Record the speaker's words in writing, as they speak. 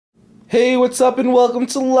Hey, what's up and welcome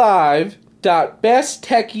to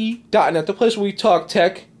live.besttechie.net, the place where we talk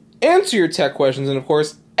tech, answer your tech questions, and of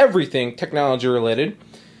course, everything technology related.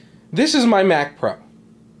 This is my Mac Pro.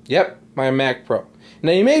 Yep, my Mac Pro.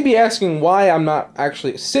 Now you may be asking why I'm not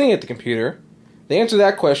actually sitting at the computer. The answer to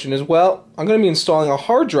that question is, well, I'm going to be installing a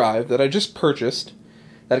hard drive that I just purchased,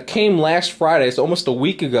 that came last Friday, it's almost a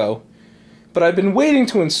week ago, but I've been waiting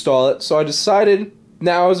to install it, so I decided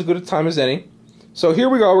now is as good a time as any. So here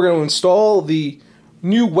we go, we're going to install the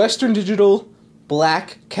new Western Digital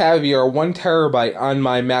Black Caviar 1TB on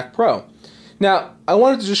my Mac Pro. Now, I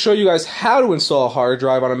wanted to just show you guys how to install a hard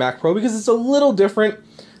drive on a Mac Pro because it's a little different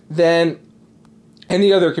than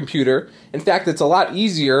any other computer. In fact, it's a lot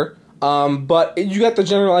easier, but you get the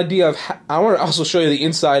general idea of how, I want to also show you the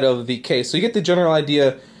inside of the case. So you get the general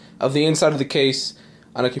idea of the inside of the case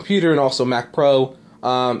on a computer and also Mac Pro,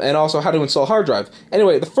 and also how to install a hard drive.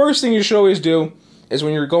 Anyway, the first thing you should always do is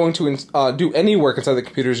when you're going to do any work inside the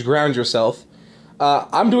computer is ground yourself.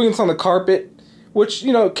 I'm doing this on the carpet, which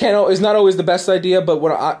is not always the best idea, but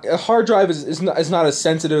when a hard drive is not as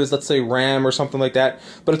sensitive as, let's say, RAM or something like that.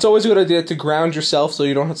 But it's always a good idea to ground yourself so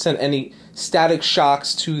you don't send any static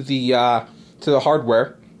shocks to the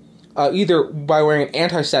hardware, either by wearing an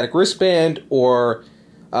anti-static wristband or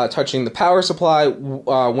touching the power supply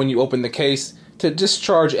when you open the case to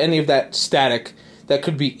discharge any of that static that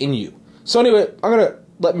could be in you. So anyway, I'm going to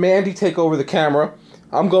let Mandy take over the camera.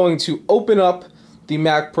 I'm going to open up the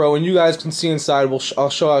Mac Pro, and you guys can see inside. I'll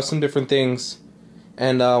show out some different things,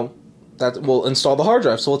 and that will install the hard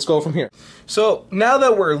drive. So let's go from here. So now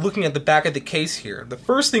that we're looking at the back of the case here, the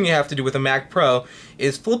first thing you have to do with a Mac Pro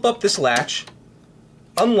is flip up this latch,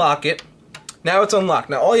 unlock it. Now it's unlocked.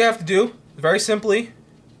 Now all you have to do, very simply,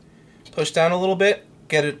 push down a little bit,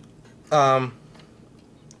 get it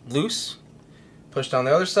loose, push down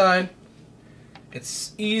the other side.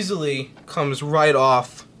 It easily comes right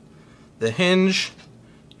off the hinge.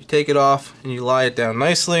 You take it off and you lie it down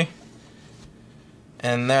nicely,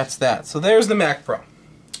 and that's that. So there's the Mac Pro.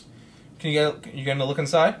 You getting a look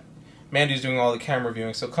inside? Mandy's doing all the camera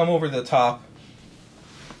viewing, so come over to the top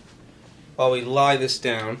while we lie this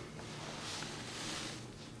down.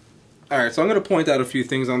 Alright, so I'm going to point out a few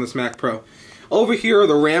things on this Mac Pro. Over here are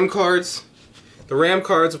the RAM cards. The RAM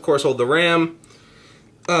cards, of course, hold the RAM.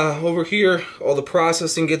 Over here, all the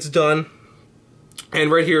processing gets done.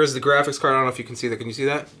 And right here is the graphics card. I don't know if you can see that. Can you see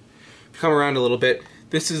that? If you come around a little bit,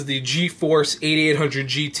 this is the GeForce 8800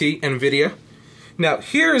 GT NVIDIA. Now,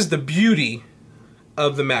 here is the beauty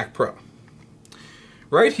of the Mac Pro.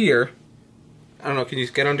 Right here, I don't know, can you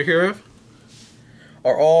get under here, Ev?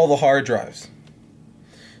 Are all the hard drives.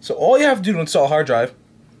 So all you have to do to install a hard drive,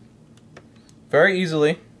 very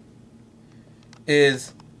easily,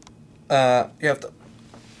 is you have to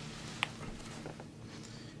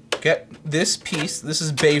get this piece. This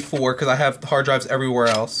is bay 4 because I have hard drives everywhere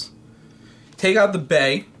else. Take out the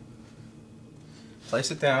bay,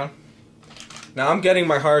 place it down. Now I'm getting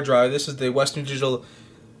my hard drive. This is the Western Digital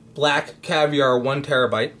Black Caviar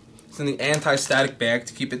 1TB. It's in the anti-static bag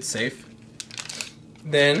to keep it safe.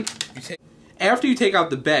 Then, after you take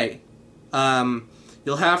out the bay,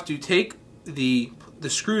 you'll have to take the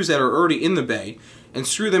screws that are already in the bay and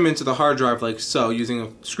screw them into the hard drive like so, using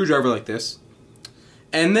a screwdriver like this.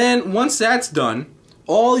 And then once that's done,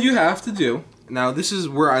 all you have to do, now this is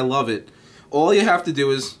where I love it, all you have to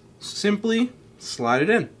do is simply slide it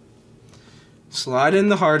in. Slide in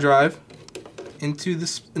the hard drive into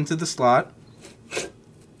the slot.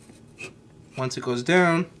 Once it goes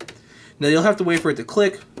down, now you'll have to wait for it to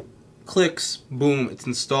click. Clicks, boom, it's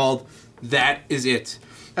installed. That is it.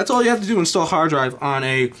 That's all you have to do to install a hard drive on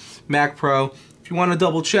a Mac Pro. If you want to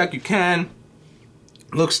double check, you can.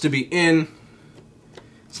 Looks to be in.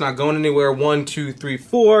 It's not going anywhere. 1, 2, 3,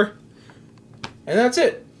 4. And that's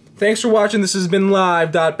it. Thanks for watching. This has been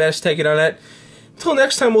live.besttechie.net. Until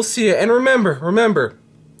next time, we'll see you. And remember,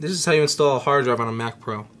 this is how you install a hard drive on a Mac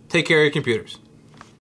Pro. Take care of your computers.